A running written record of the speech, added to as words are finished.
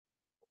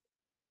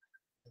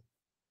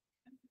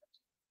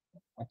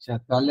আচ্ছা,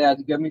 তাহলে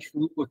আজকে আমি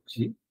শুরু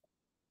করছি।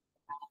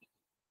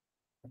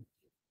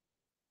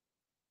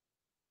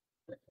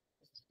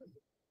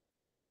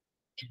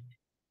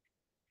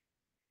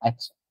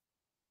 আচ্ছা,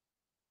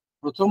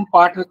 প্রথম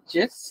পার্ট হচ্ছে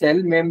cell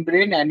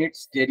membrane and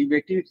it's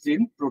derivatives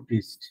in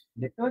protist.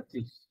 দেখতে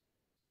পাচ্ছিস?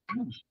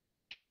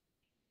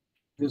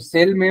 তো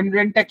সেল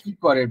মেমব্রেনটা কি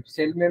করে?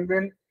 Cell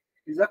membrane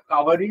is a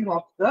covering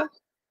of the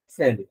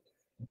sell.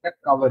 এটা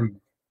কাভারিং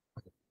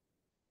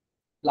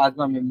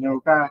প্লাজমা মেমব্রেন,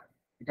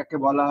 এটাকে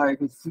বলা হয়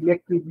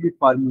সিলেক্টিভলি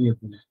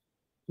পারমিয়েবল।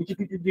 কিছু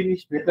কিছু জিনিস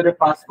ভেতরে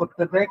পাস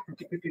করতে দেয়,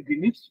 কিছু কিছু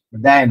জিনিস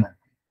দেয় না,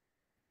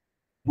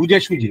 বুঝে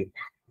সুঝে।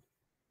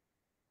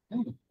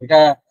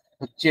 এটা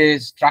হচ্ছে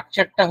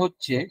স্ট্রাকচারটা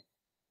হচ্ছে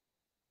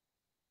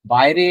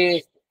বাইরে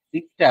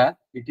দিকটা,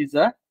 ইট ইজ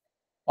আ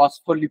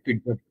ফসফোলিপিড।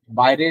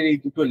 বাইরের এই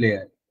দুটো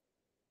লেয়ার,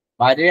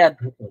 বাইরে আর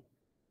ভেতর,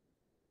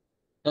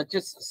 এটা হচ্ছে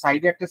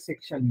সাইডে একটা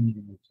সেকশন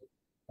নিয়ে নিয়েছে,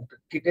 একটা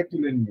কেটে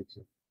তুলে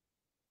নিয়েছে।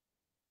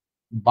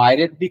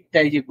 বাইরের দিকটা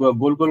এই যে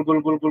গোল গোল গোল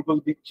গোল গোল গোল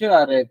দিচ্ছে,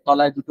 আর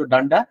তলায় দুটো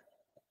ডান্ডা,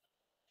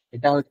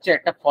 এটা হচ্ছে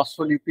একটা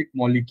ফসফোলিপিড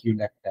মলিকিউল,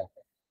 একটা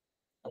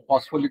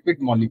phospholipid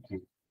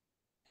molecule.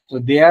 So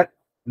they are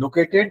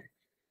located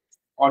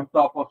on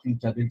top of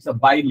each other. It's a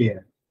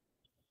bilayer,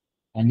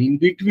 and in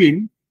between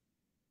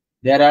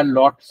there are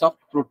lots of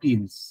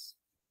proteins.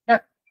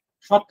 হ্যাঁ,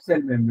 সব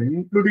সেল মেমব্রেন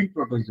ইনক্লুডিং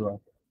প্রোটোজোয়া।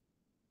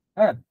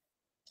 হ্যাঁ,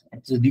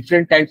 so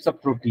different types of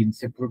proteins.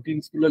 এই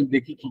proteins গুলো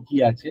দেখি কি কি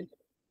আছে।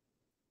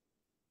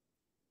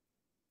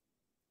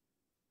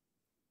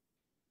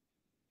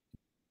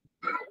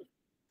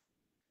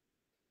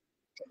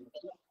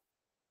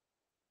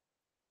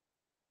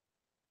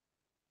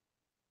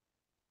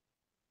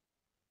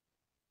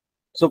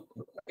 So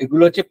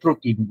এগুলো হচ্ছে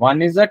protein. One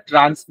is a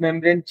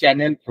transmembrane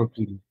channel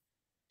protein.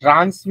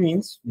 Trans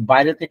means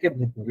বাইরে থেকে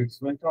ভেতর, it's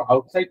going to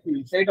outside two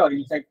inside or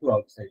inside two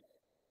outside,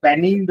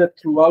 spanning the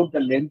throughout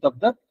the length of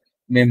the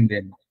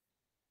membrane.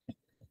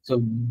 So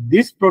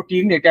this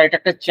protein, এটা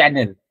একটা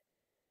channel,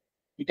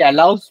 it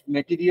allows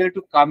material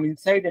to come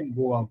inside and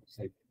go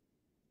outside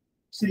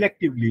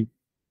selectively.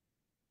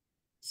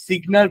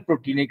 Signal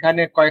protein,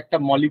 এখানে কয়েকটা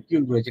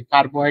molecule রয়েছে,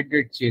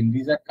 carbohydrate chain,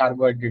 these are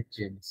carbohydrate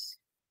chains,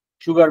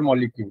 sugar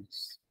molecules.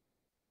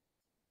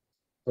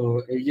 তো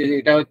এই যে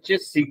এটা হচ্ছে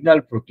সিগন্যাল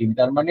প্রোটিন,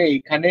 তার মানে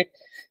এইখানে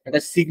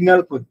একটা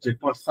সিগন্যাল করছে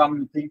for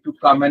something to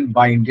come and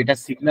bind. এটা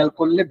সিগন্যাল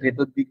করলে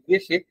ভেতর দিক দিয়ে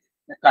সে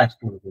কাজ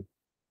করবে।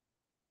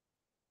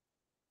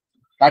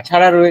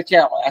 তাছাড়া রয়েছে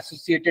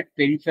অ্যাসোসিয়েটেড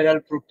পেরিফেরাল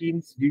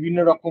প্রোটিনস, বিভিন্ন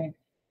রকম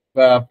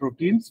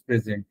প্রোটিনস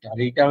প্রেজেন্ট। আর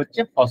এইটা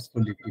হচ্ছে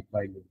ফসফোলিপিড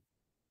বাইলেয়ার।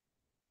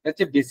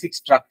 হচ্ছে basic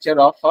structure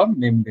of a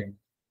membrane.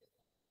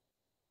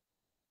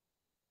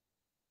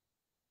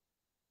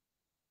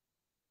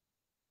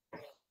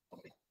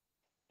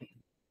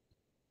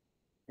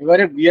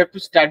 এবারে we have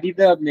to study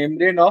the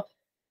membrane of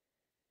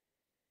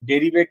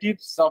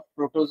derivatives of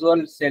protozoal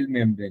cell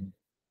membrane.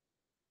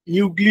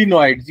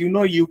 Euglenoids, you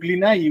know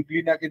euglena?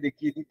 ইউগ্লিনাকে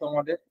দেখিয়ে দিই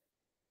তোমাদের।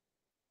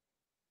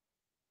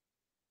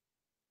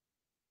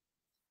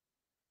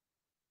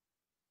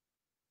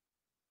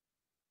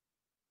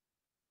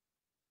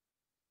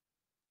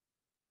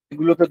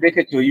 এগুলো তো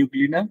দেখেছো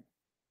ইউগ্লিনা?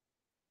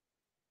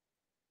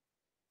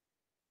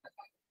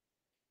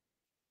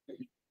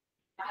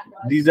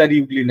 দিজ আর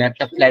ইউগ্লিনা,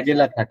 একটা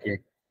ফ্ল্যাজেলা থাকে।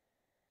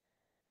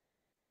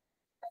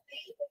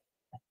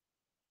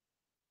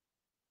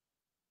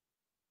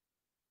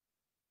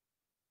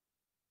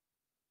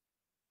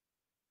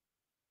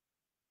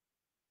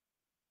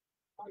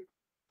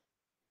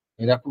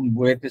 এরকম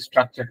বইয়েতে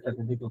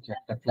স্ট্রাকচারটাতে দেখেছি,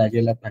 একটা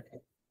ফ্ল্যাজেলা থাকে।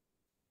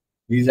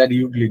 These are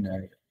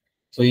euglenoid.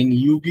 So in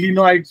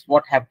euglenoids,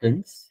 what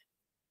happens?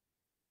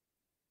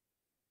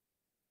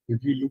 If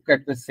you look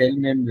at the cell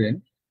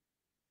membrane,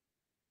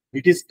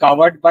 it is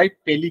covered by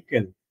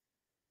pellicle.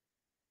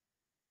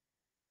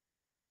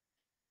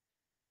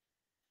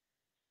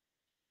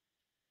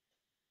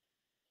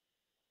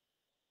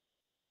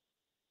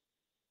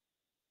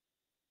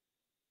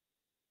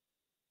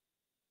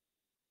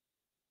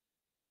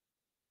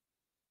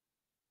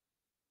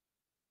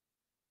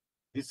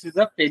 This is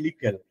a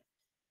pellicle,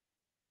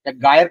 a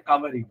গায়ের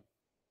covering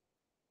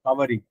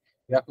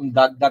এরকম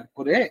দাগ দাগ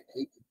করে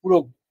পুরো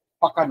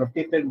পাকানো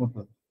টেপের মতো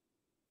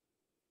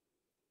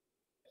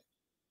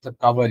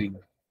কাভারিং।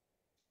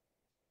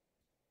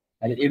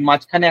 আর এর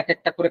মাঝখানে এক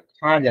একটা করে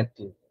খাঁজ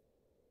আছে,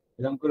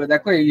 এরকম করে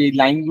দেখো, এই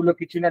লাইন গুলো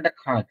কিছু না, একটা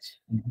খাঁজ,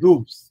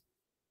 গ্রুভস।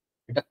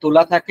 এটা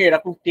তোলা থাকে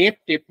এরকম টেপ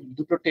টেপ,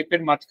 দুটো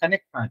টেপের মাঝখানে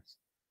খাঁজ।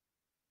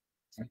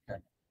 আচ্ছা।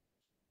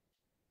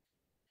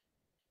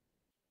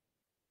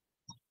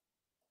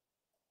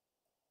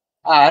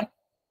 আর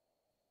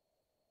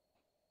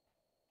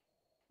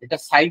এটা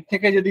সাইড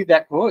থেকে যদি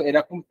দেখো,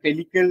 এরকম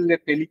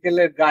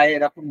পেলিকেলের গায়ে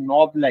এরকম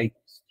নব লাইক,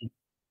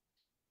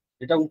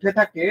 এটা উঠে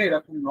থাকে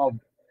এরকম নব,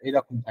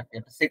 এরকম থাকে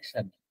একটা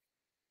সেকশন।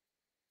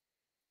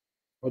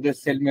 ওদের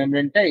সেল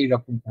মেমব্রেনটা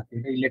এইরকম থাকে,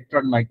 এটা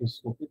ইলেকট্রন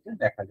মাইক্রোস্কোপে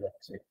দেখা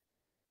যাচ্ছে।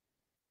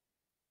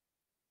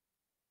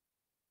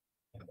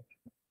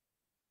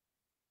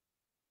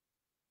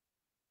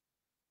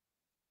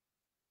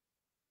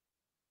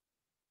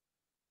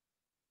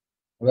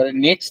 এবারে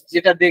নেক্সট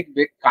যেটা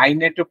দেখবে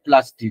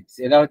কাইনেটোপ্লাস্টিডস,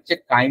 এরা হচ্ছে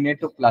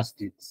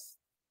কাইনেটোপ্লাস্টিডস,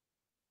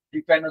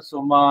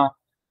 ট্রিপ্যানোসোমা।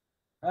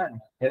 হ্যাঁ,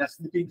 এরা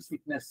স্লিপিং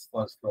সিকনেস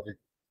কজ করে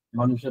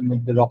মানুষের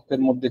মধ্যে,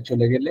 রক্তের মধ্যে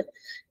চলে গেলে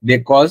দে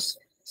কজ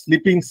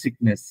স্লিপিং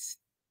সিকনেস।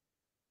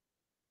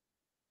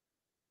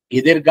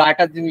 এদের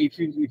গাটা তুমি if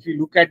you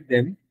look at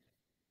them,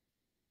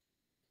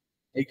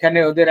 এখানে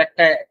ওদের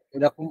একটা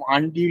এরকম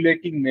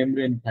আনডিউলেটিং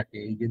মেমব্রেন থাকে,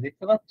 এই যে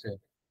দেখতে পাচ্ছ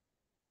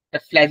একটা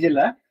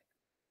ফ্ল্যাজেলা,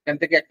 এখান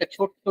থেকে একটা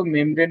ছোট্ট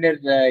মেমব্রেনের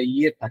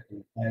ইয়ে থাকে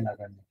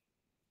লাগানো,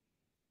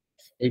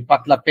 এই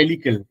পাতলা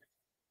পেলিকেল,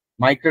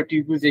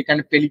 মাইক্রোটিউবুলস,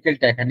 এখানে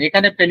পেলিকেলটা, এখানে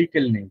এখানে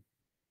পেলিকেল নেই।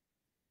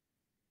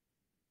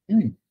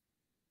 হুম,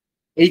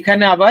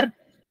 এইখানে আবার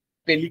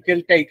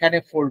পেলিকেলটা এখানে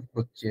ফোল্ড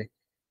হচ্ছে,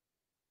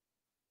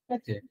 ঠিক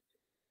আছে।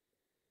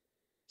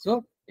 সো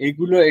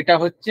এইগুলো, এটা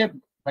হচ্ছে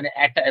মানে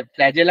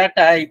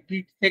ফ্ল্যাজেলাটা এই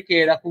পিঠ থেকে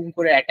এরকম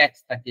করে অ্যাটাচ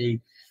থাকে এই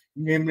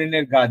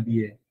মেমব্রেনের গা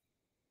দিয়ে,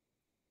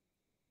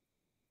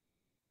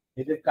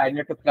 এদের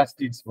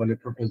কাইনেটোপ্লাস্টিডস বলে,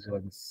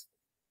 প্রোটোজোয়ান্স।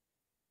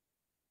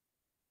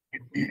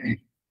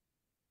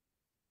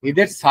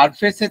 এদের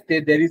সারফেসেতে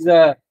দের ইজ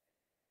আ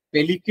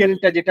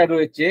পেলিকেলটা যেটা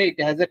রয়েছে, it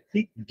has a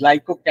thick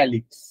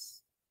glycocalyx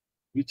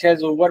which has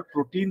over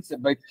proteins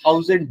by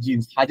 1000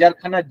 genes,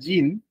 হাজারখানা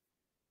জিন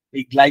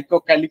এই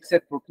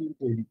গ্লাইকোক্যালিক্সের প্রোটিন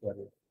তৈরি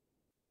করে।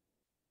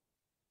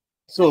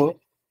 সো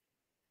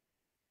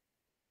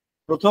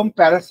প্রথম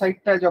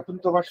প্যারাসাইটটা যখন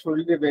তোমার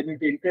শরীরে when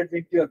it enters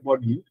into your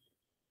body,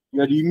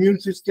 your immune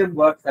system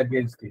works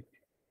against it.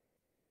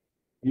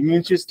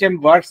 Immune system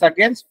works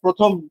against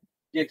প্রথম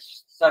যে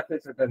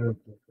সারফেস এটা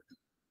রয়েছে,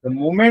 the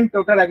moment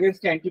ওটার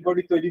against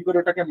অ্যান্টিবডি তৈরি করে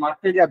ওটাকে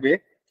মারতে যাবে,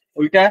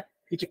 ওইটা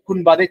কিছুক্ষণ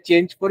বাদে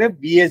চেঞ্জ করে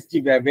বিএসজি,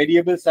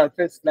 ভেরিয়েবল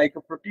সারফেস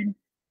গ্লাইকোপ্রোটিন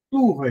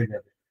 2 হয়ে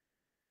যাবে,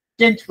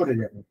 চেঞ্জ করে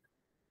যাবে।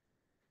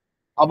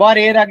 আবার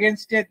এর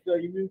আগেনস্টে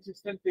ইমিউন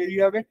সিস্টেম তৈরি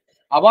হবে,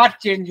 আবার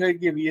চেঞ্জ হয়ে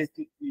গিয়ে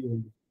বিএসজি 3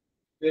 হয়ে যাবে।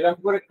 এরকম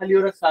করে খালি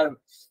ওরা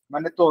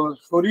মানে তো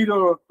শরীর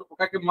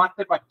ওটাকে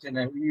মারতে পারছে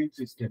না, ইমিউন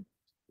সিস্টেম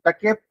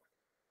ওটাকে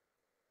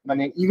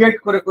মানে ইভেট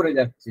করে করে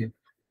যাচ্ছে,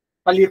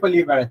 পালিয়ে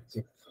পালিয়ে বেড়াচ্ছে,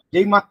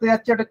 যেই মারতে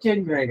যাচ্ছে ওটা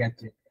চেঞ্জ হয়ে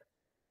গেছে,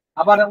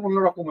 আবার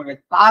অন্যরকম হয়ে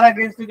গেছে, তার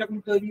আগেনস্টে যখন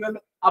তৈরি হলো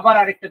আবার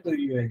আরেকটা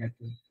তৈরি হয়ে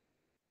গেছে,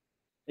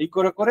 এই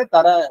করে করে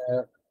তারা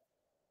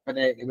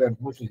মানে এবার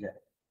বসে যায়।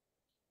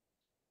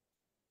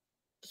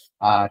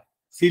 আর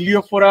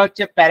সিলিওফোরা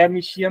হচ্ছে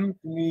প্যারামিশিয়াম,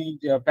 তুমি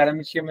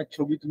প্যারামিশিয়ামের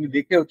ছবি তুমি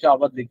দেখেওছো,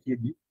 আবার দেখিয়ে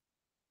দিই।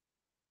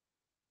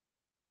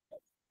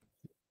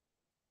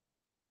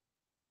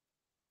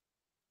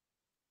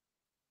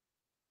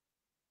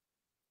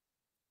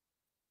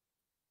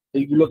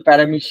 এইগুলো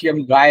প্যারামিশিয়াম,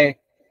 গায়ে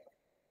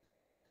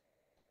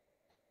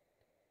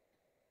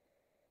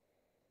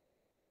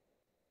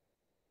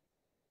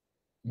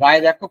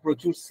গায়ে দেখো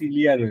প্রচুর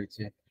সিলিয়া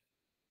রয়েছে।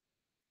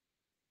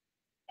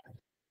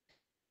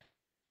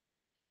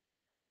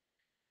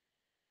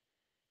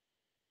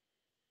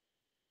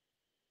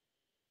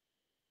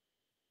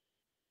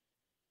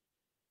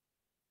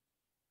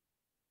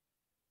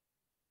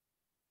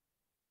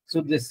 সো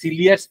যে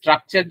সিলিয়ার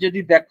স্ট্রাকচার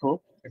যদি দেখো,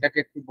 এটাকে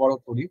একটু বড়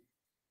করি,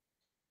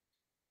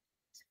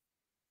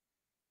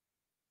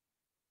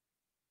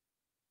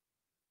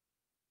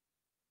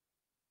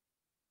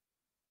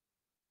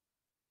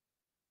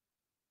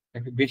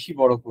 একটু বেশি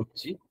বড়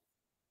করছি,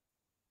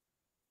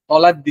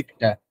 তলার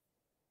দিকটা,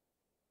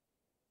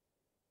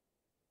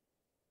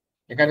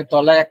 এখানে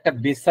তলায় একটা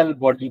বেসাল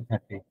বডি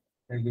থাকে,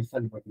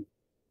 বেসাল বডি,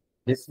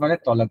 বেস মানে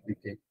তলার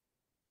দিকে,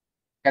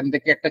 এখান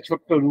থেকে একটা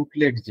ছোট্ট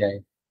রুটলেট যায়,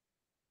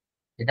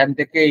 এখান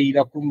থেকে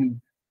এইরকম,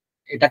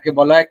 এটাকে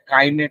বলা হয়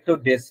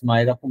কাইনেটোডেসমা,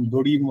 এরকম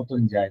দড়ির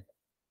মতন যায়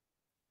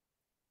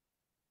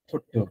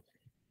ছোট্ট,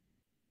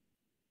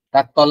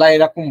 তার তলায়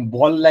এরকম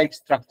বল লাইক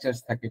স্ট্রাকচার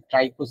থাকে,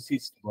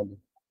 ট্রাইকোসিস্ট বলে,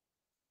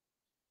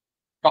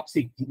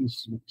 টক্সিক জিনিস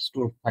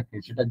স্টোর থাকে,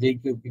 সেটা যেই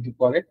কেউ কিছু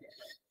করে।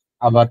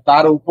 আবার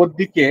তার উপর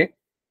দিকে,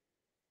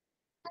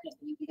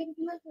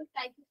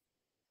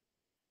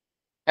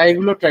 হ্যাঁ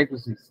এগুলো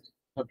ট্রাইকোসিস্ট,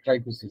 সব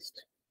ট্রাইকোসিস্ট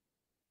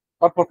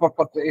পর পর পর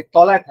পর এর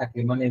তলায় থাকে,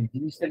 মানে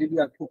জিনিসটা যদি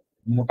আর খুব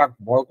মোটা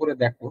বড় করে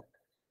দেখো,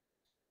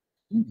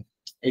 হুম,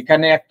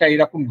 এখানে একটা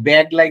এরকম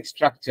ব্যাগ লাইক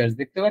স্ট্রাকচার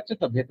দেখতে পাচ্ছ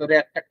তো, ভেতরে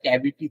একটা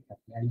ক্যাভিটি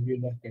থাকে,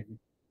 অ্যালভিওলার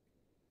ক্যাভিটি,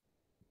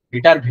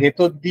 এটার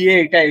ভেতর দিয়ে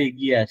এটা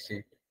এগিয়ে আসে,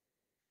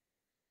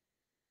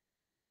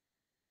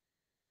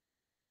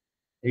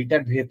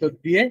 এইটার ভেতর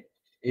দিয়ে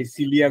এই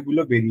সিলিয়া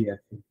গুলো বেরিয়ে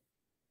আসে,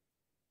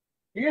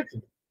 ঠিক আছে।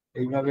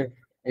 এইভাবে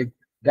এই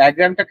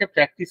ডায়াগ্রামটাকে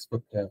প্র্যাকটিস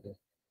করতে হবে।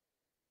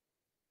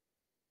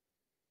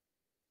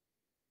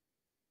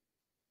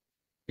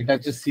 এটা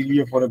হচ্ছে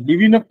সিলিও ফর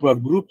বিভিন্ন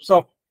গ্রুপস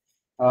অফ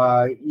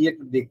ইয়ে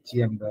দেখছি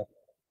আমরা।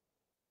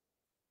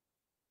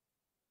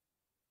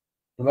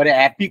 এবারে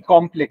অ্যাপি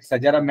কমপ্লেক্স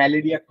যারা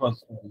ম্যালেরিয়া ক্রস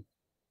করে,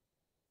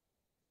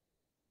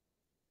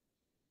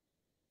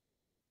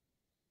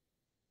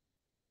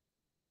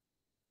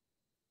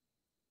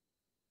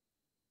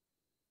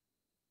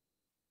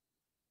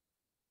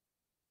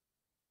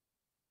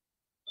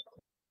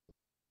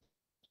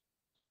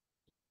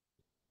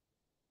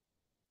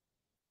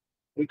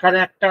 এখানে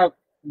একটা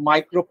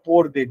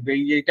মাইক্রোপোর দেখবে,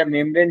 এই যে এটা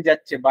মেমব্রেন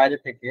যাচ্ছে বাইরে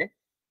থেকে,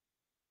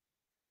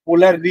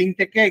 পোলার রিং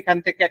থেকে এখান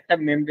থেকে একটা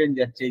মেমব্রেন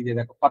যাচ্ছে, এই যে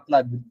দেখো পাতলা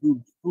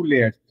টু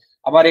লেয়ার,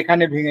 আবার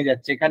এখানে ভেঙে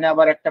যাচ্ছে, এখানে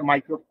আবার একটা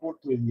মাইক্রোপোর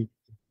তৈরি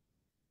হচ্ছে,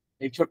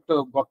 এই ছোট্ট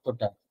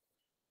গর্তটা,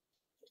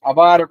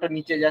 আবার ওটা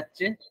নিচে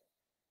যাচ্ছে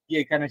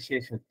গিয়ে এখানে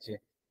শেষ হচ্ছে।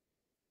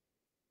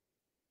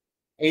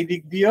 এই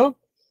দিক দিয়েও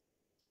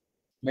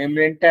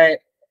মেমব্রেনটা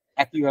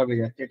একইভাবে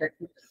যাচ্ছে, এটা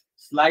একটু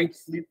স্লাইড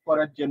স্লিপ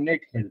করার জন্য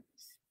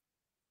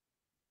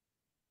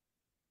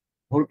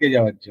ভরকে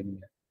যাওয়ার জন্য।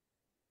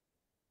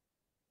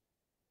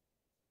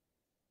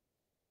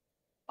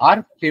 আর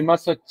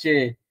ফেমাস হচ্ছে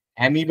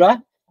অ্যামিবা,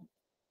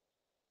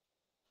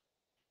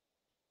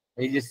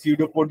 এই যে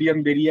সিউডোপোডিয়াম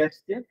বেরিয়ে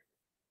আসছে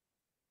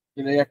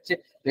চলে যাচ্ছে।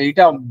 তো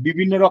এইটা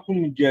বিভিন্ন রকম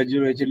যে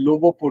রয়েছে,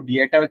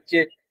 লোবোপোডিয়া, এটা হচ্ছে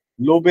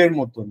লোবের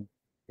মতন,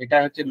 এটা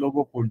হচ্ছে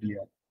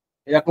লোবোপোডিয়া,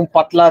 এরকম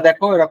পাতলা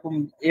দেখো, এরকম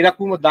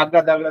এরকম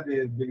দাগড়া দাগড়া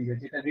বেরিয়ে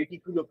গেছে, এটা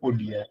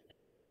রেটিকুলোপোডিয়া।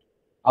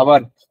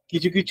 আবার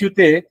কিছু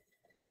কিছুতে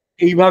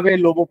এইভাবে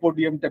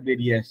লোবোপোডিয়ামটা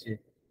বেরিয়ে আসে।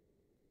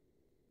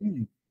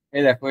 হম,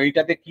 এই দেখো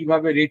এইটাতে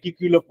কিভাবে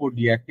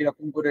রেটিকুলোপোডিয়া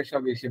কিরকম করে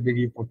সব এসে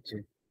বেরিয়ে পড়ছে,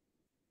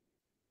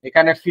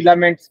 এখানে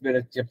ফিলামেন্টস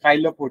বেরোচ্ছে,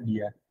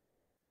 ফাইলোপোডিয়া।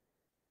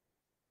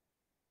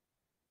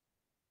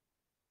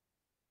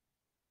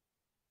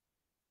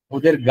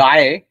 ওদের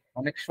গায়ে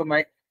অনেক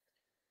সময়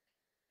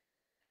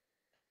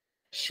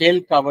শেল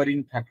কাভারিং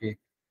থাকে,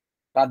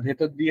 তার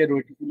ভেতর দিয়ে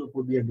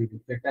রেটিকুলোপোডিয়া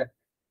বেরিয়েছে, একটা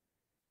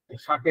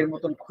শাকের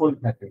মতন খোল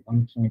থাকে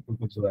অনেক সময়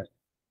প্রচুর।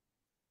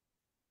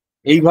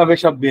 এইভাবে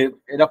সব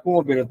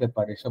এরকমও বেরোতে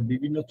পারে, সব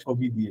বিভিন্ন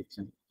ছবি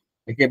দিয়েছি,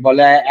 একে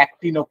বলে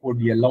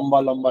অ্যাক্টিনোপোডিয়া, লম্বা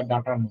লম্বা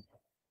ডাঁটার মতো।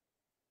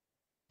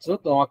 তো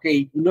তোমাকে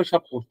এইগুলো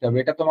সব করতে হবে,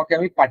 এটা তোমাকে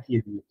আমি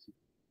পাঠিয়ে দিয়েছি।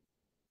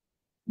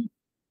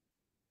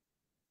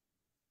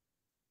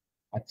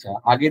 আচ্ছা,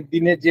 আগের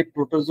দিনে যে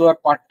প্রোটোজোয়ার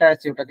পার্টটা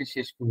আছে ওটাকে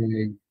শেষ করে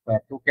যাই,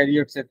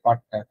 প্রোক্যারিওটস এর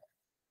পার্টটা।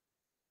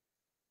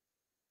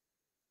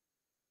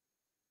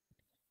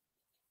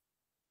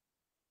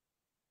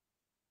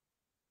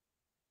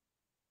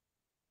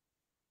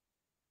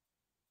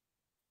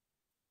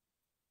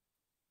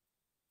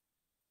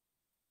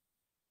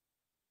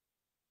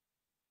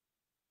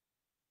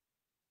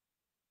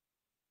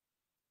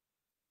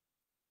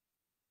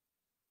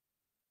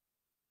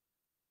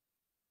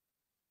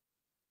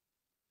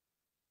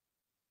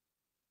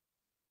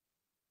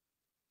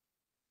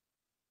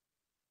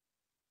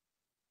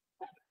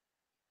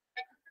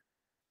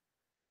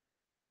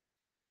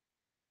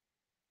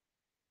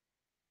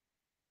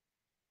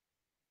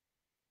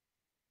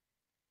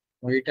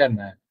 ওইটা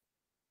না,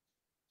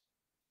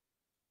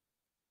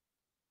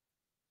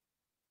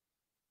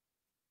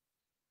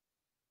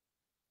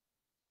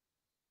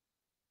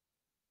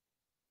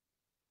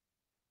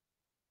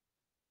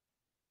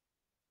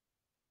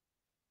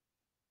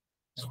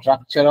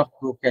 স্ট্রাকচার অফ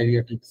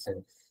প্রোক্যারিওটিক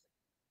সেলস।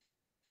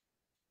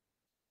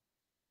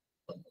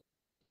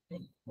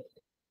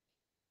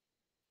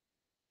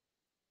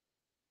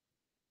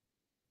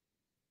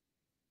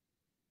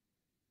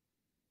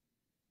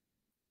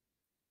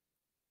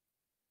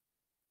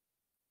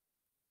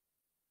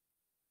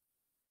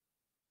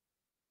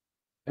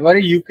 এবারে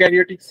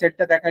ইউক্যারিওটিক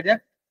সেলটা দেখা যাক।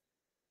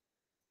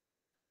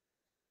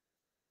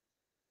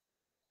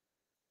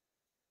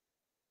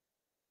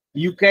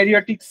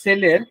 ইউক্যারিওটিক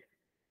সেলের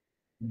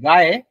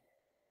গায়ে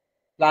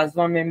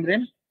প্লাজমা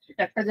মেমব্রেন,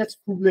 এটা একটা জাস্ট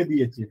খুবলে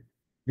দিয়েছে,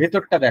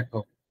 ভেতরটা দেখো।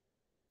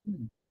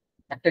 হুম,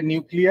 একটা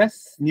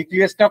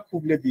নিউক্লিয়াসটা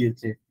খুবলে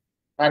দিয়েছে,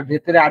 তার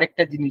ভেতরে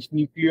আরেকটা জিনিস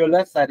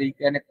নিউক্লিওলাস, আর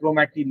এইখানে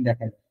ক্রোমাটিন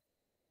দেখা যায়,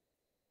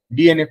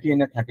 ডিএনএ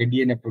টিএনএ থাকে,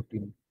 ডিএনএ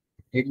প্রোটিন,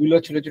 এগুলো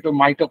ছোট ছোট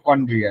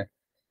মাইটোকন্ড্রিয়া।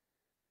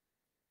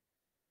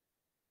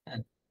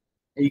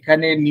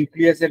 এইখানে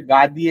নিউক্লিয়াসের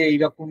গা দিয়ে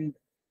এইরকম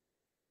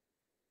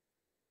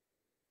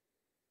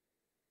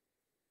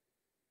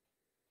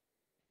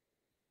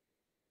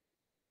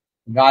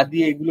গা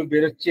দিয়ে এগুলো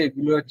বেরোচ্ছে,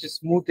 এগুলো হচ্ছে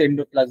স্মুথ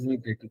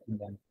এন্ডোপ্লাজমিক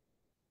রেটিকুলাম।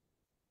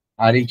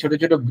 আর এই ছোট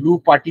ছোট ব্লু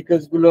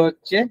পার্টিকেলস গুলো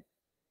হচ্ছে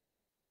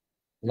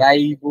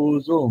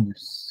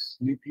রাইবোজোমস,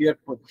 নিউক্লিয়ার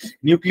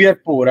নিউক্লিয়ার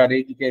পোর। আর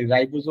এইদিকে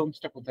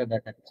রাইবোজোমসটা কোথায়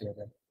দেখাচ্ছে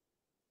ওরা,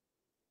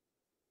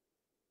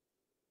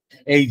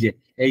 এই যে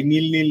এই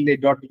নীল নীল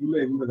ডট গুলো,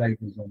 এগুলো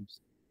রাইবোজোমস।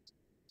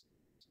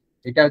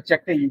 এটা হচ্ছে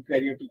একটা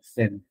ইউক্যারিওটিক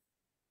সেল,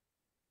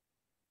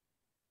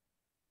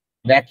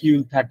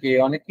 ভ্যাকিউল থাকে,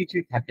 অনেক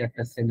কিছুই থাকে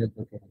একটা সেলের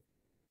ভেতরে।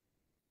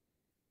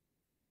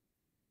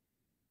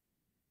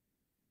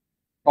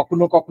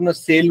 কখনো কখনো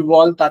সেল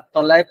ওয়াল, তার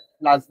তলায়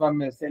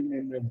প্লাজমা সেল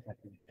মেমব্রেন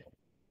থাকে।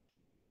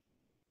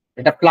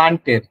 এটা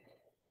প্লান্টের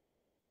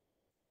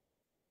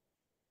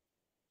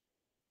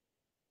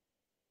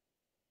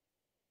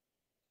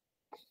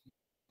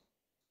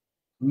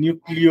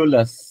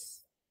নিউক্লিওলাস,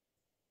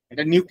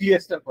 এটা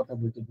নিউক্লিয়াসটার কথা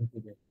বলতে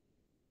ভেতরে।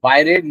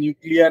 বাইরে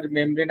নিউক্লিয়ার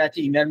মেমব্রেন আছে,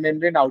 ইনার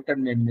মেমব্রেন, আউটার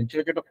মেমব্রেন, ছোট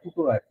ছোট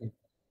ফুটো আছে,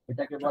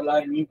 এটাকে বলা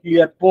হয়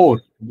nuclear poor.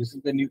 This is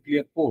the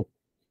nuclear পোর।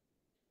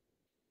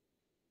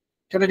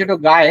 ছোট ছোট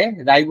গায়ে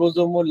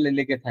রাইবোজোমও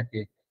লেগে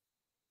থাকে,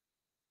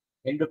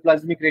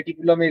 এন্ডোপ্লাজমিক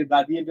রেটিকুলামের গা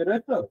দিয়ে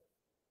বেরোয় তো,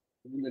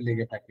 এগুলো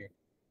লেগে থাকে।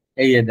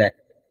 এই দেখ,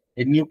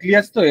 এই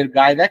নিউক্লিয়াস তো, এর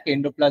গায়ে দেখ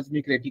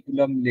এন্ডোপ্লাজমিক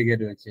রেটিকুলাম লেগে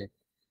রয়েছে।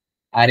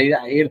 আর এর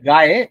এর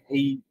গায়ে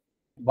এই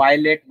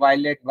violet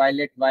violet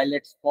violet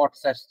violet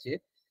spots আসছে,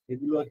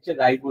 এগুলো হচ্ছে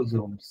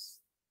রাইবোজোমস।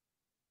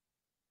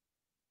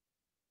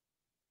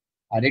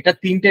 আর এটা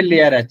তিনটে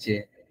লেয়ার আছে,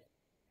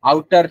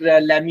 outer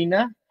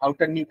lamina,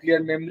 outer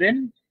nuclear membrane,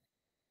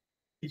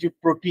 কিছু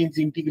প্রোটিনস,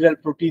 ইন্টিগ্রাল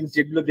প্রোটিনস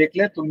যেগুলো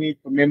দেখলে তুমি,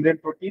 মেমব্রেন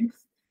প্রোটিনস।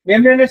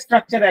 মেমব্রেনের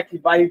স্ট্রাকচার একই,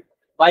 বাই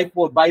বাই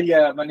বাই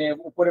মানে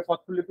উপরে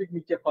ফসফোলিপিড,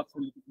 নিচে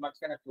ফসফোলিপিড,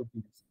 মাঝখানে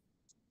প্রোটিনস।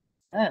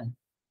 হ্যাঁ,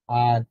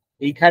 আর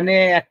এইখানে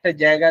একটা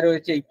জায়গা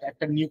রয়েছে,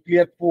 একটা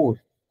নিউক্লিয়ার পোর,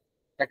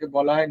 তাকে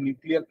বলা হয়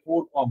নিউক্লিয়ার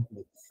পোর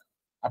কমপ্লেক্স।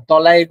 আর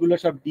তলায় এগুলো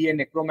সব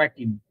ডিএনএ,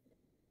 ক্রোমাটিন।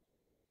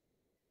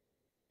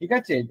 ঠিক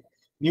আছে,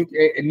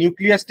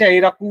 নিউক্লিয়াসটা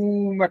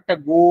এরকম একটা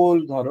গোল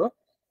ধরো,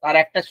 আর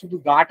একটা শুধু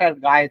গাট, আর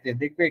গায়েতে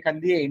দেখবে এখান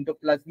দিয়ে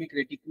এন্ডোপ্লাজমিক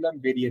রেটিকুলাম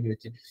বেরিয়ে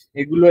রয়েছে।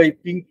 এগুলো, এই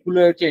পিঙ্ক গুলো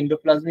হচ্ছে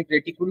এন্ডোপ্লাজমিক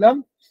রেটিকুলাম,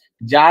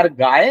 যার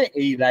গায়ে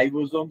এই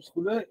রাইবোজোমস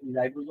গুলো,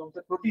 রাইবোজোমস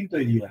প্রোটিন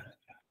তৈরি হয়,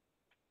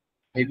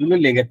 এগুলো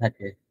লেগে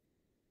থাকে।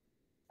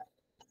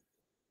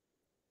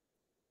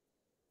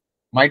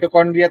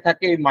 মাইটোকন্ড্রিয়া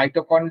থাকে, এই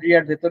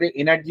মাইটোকন্ড্রিয়ার ভেতরে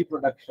এনার্জি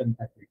প্রোডাকশন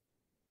থাকে।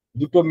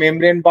 দুটো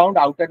membrane bound,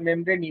 outer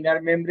membrane, inner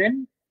membrane,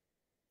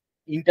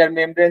 inter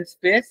membrane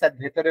space, আর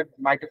ভেতরে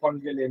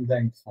মাইটোকন্ড্রিয়াল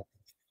এনজাইমস থাকে।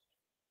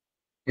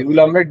 এগুলো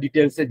আমরা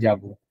ডিটেলসে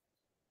যাব।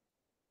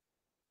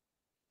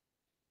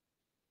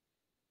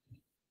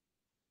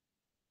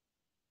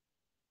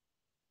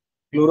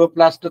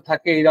 ক্লোরোপ্লাস্ট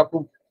থাকে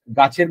এরকম,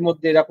 গাছের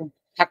মধ্যে এরকম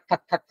থাক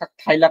থাক থাক থাক,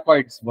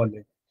 থাইলাকয়েডস বলে।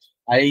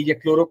 আর এই যে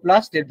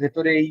ক্লোরোপ্লাস্ট, এর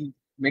ভেতরে এই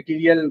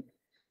মেটেরিয়াল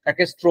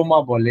তাকে স্ট্রোমা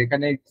বলে,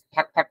 এখানে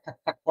থাক থাক থাক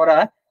থাক করা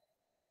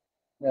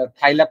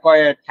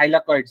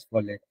থাইলাকয়েডস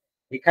বলে।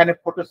 এখানে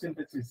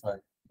ফটোসিনথেসিস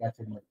হয়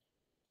গাছের মধ্যে।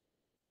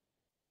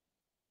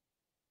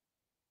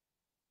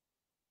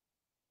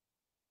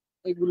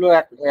 এগুলো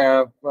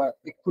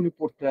এক্ষুনি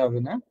পড়তে হবে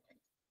না।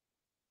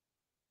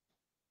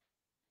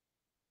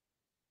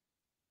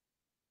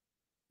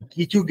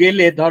 কিছু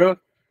গেলে ধরো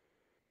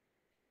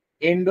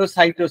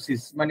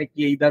এন্ডোসাইটোসিস মানে কি,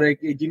 এই ধরো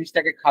এই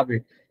জিনিসটাকে খাবে,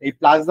 এই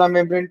প্লাজমা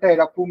মেমব্রেনটা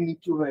এরকম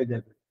নিচু হয়ে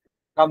যাবে,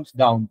 কামস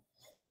ডাউন,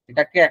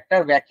 এটাকে একটা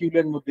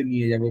ভ্যাকিউলের মধ্যে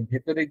নিয়ে যাবে,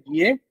 ভেতরে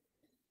গিয়ে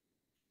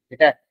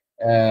এটা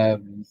আহ,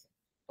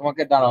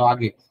 তোমাকে দাঁড়াও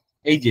আগে,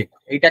 এই যে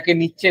এইটাকে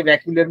নিচ্ছে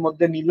ভ্যাকুলের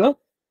মধ্যে নিল,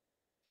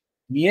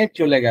 নিয়ে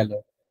চলে গেল।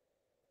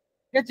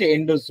 ঠিক আছে,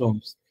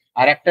 এন্ডোসোমস।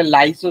 আর একটা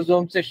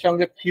লাইসোজোমস এর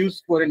সঙ্গে ফিউজ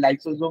করে,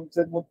 লাইসোজোমস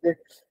এর মধ্যে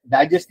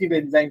ডাইজেস্টিভ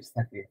এনজাইমস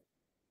থাকে,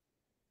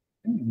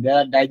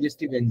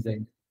 ডাইজেস্টিভ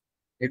এনজাইম,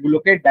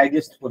 এগুলোকে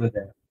ডাইজেস্ট করে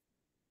দেয়,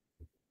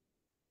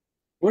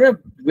 করে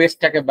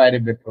ওয়েস্টটাকে বাইরে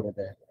বের করে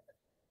দেয়।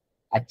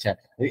 আচ্ছা,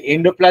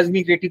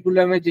 এন্ডোপ্লাজমিক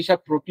রেটিকুলামে যেসব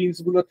প্রোটিনস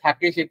গুলো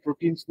থাকে, সেই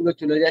প্রোটিনস গুলো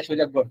চলে যায়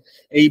সোজা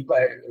এই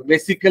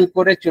ভেসিকেল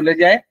করে চলে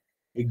যায়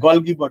এই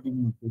গলগি বডির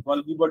মধ্যে।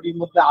 গলগি বডির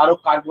মধ্যে আরো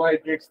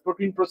কার্বোহাইড্রেটস,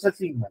 প্রোটিন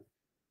প্রসেসিং হয়,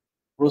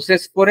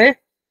 প্রসেস করে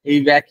এই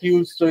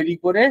ভ্যাকিউলস তৈরি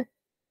করে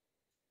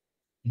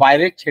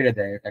বাইরে ছেড়ে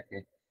দেয় এটাকে।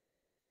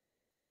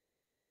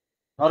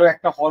 ধরো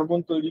একটা হরমোন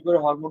তৈরি করে,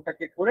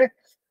 হরমোনটাকে করে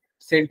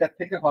সেন্টার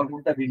থেকে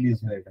হরমোনটা রিলিজ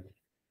হয়ে গেল,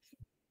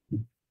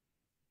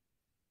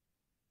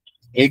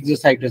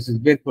 এক্সোসাইটোসিস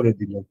বের করে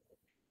দিল।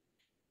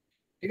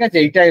 ঠিক আছে,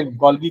 এইটা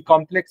গলগি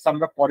কমপ্লেক্স,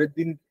 আমরা পরের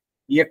দিন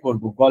ইয়ে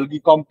করব, গলগি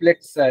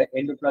কমপ্লেক্স,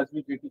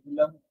 এন্ডোপ্লাজমিক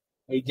রেটিকুলাম,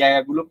 এই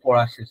জায়গাগুলো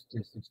পড়া শেষ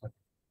শেষ হবে।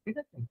 ঠিক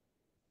আছে,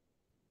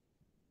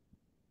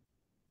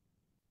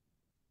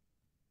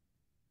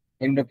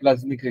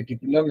 এন্ডোপ্লাজমিক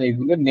রেটিকুলাম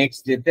এইগুলো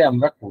নেক্সট ডেতে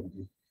আমরা করব।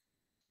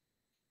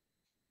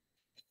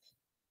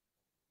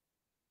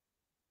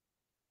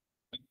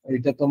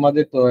 এটা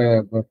তোমাদের তো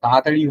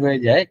তাড়াতাড়ি হয়ে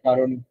যায়,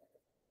 কারণ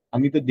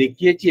আমি তো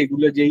দেখিয়েছি,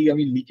 এগুলো যেই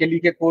আমি লিখে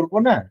লিখে করব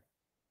না,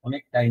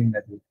 অনেক টাইম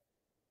লাগে,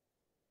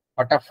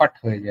 ফটাফট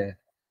হয়ে যায়।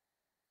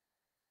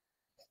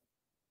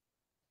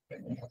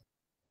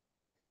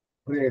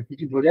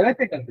 কিছু বোঝা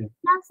গেছে এটাতে?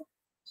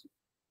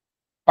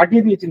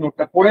 পাঠিয়ে দিয়েছি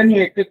নোটটা, পড়ে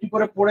নিয়ে একটু একটু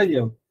করে পড়ে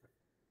যাও।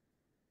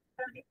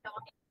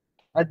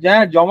 আর যা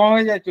জমা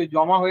হয়ে যাচ্ছে, ওই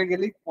জমা হয়ে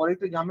গেলেই পরে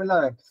তো ঝামেলা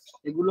হয়।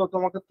 এগুলো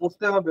তোমাকে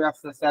পড়তে হবে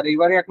আস্তে আস্তে, আর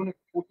এবারে এখন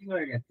একটু কঠিন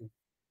হয়ে গেছে।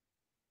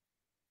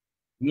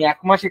 আমি 1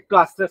 মাস একটু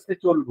আস্তে আস্তে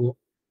চলবো।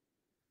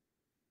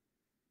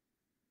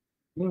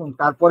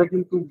 তারপরে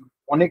কিন্তু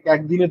অনেক,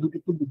 একদিনে দুটো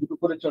দুটো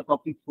করে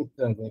টপিক করতে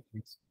হবে at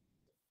least।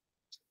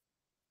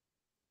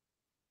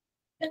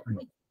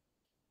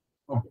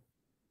 হুম,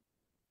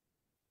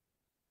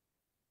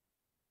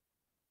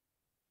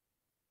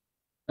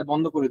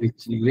 বন্ধ করে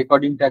দিচ্ছি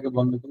রেকর্ডিংটাকে,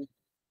 বন্ধ করে